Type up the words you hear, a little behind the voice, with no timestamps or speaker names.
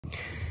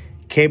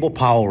Cable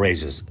Powell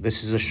raises.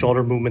 This is a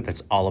shoulder movement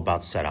that's all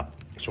about setup.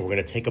 So we're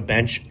gonna take a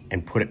bench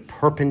and put it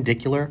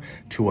perpendicular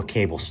to a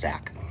cable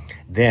stack.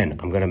 Then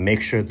I'm gonna make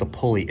sure the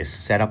pulley is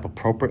set up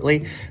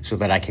appropriately so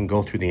that I can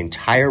go through the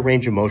entire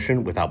range of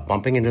motion without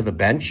bumping into the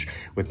bench,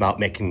 without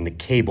making the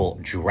cable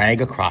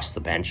drag across the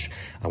bench.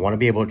 I wanna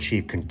be able to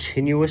achieve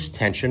continuous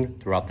tension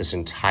throughout this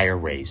entire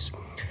raise.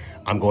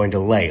 I'm going to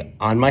lay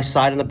on my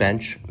side on the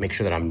bench, make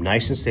sure that I'm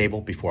nice and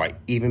stable before I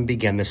even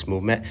begin this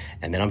movement,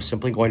 and then I'm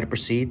simply going to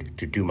proceed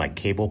to do my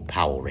cable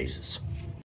Powell raises.